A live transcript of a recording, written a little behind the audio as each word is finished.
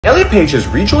Elliot Page has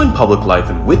rejoined public life,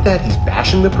 and with that he's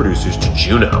bashing the producers to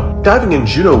Juno. Diving in,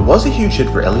 Juno was a huge hit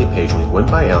for Elliot Page when he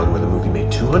went by Ellen, where the movie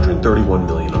made $231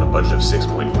 million on a budget of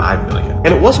 $6.5 million.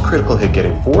 And it was a critical hit,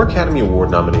 getting 4 Academy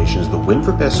Award nominations, the win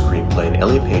for Best Screenplay, and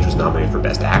Elliot Page was nominated for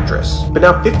Best Actress. But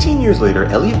now 15 years later,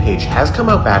 Elliot Page has come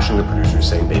out bashing the producers,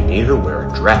 saying they made her wear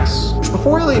a dress. Which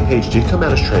before Elliot Page did come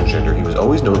out as transgender, he was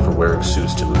always known for wearing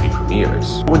suits to movie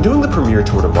premieres. When doing the premiere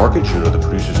tour to market Juno, the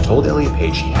producers told Elliot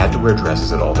Page he had to wear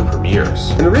dresses at all the premieres.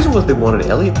 And the reason was they wanted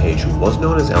Elliot Page, who was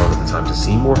known as Ellen at the time, to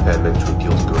seem more feminine to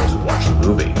appeal to girls who watch the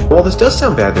movie. While this does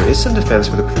sound bad, there is some defense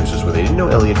for the producers where they didn't know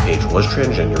Elliot Page was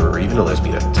transgender or even a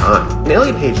lesbian at the time. And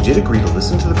Elliot Page did agree to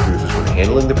listen to the producers when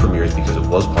handling the premieres because it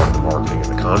was part of the marketing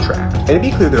and the contract. And to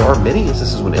be clear, there are many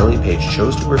instances when Elliot Page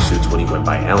chose to wear suits when he went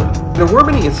by Ellen. There were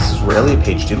many instances where Elliot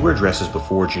Page did wear dresses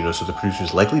before Juno, so the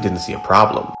producers likely didn't see a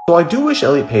problem. So I do wish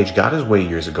Elliot Page got his way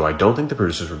years ago. I don't think the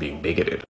producers were being bigoted.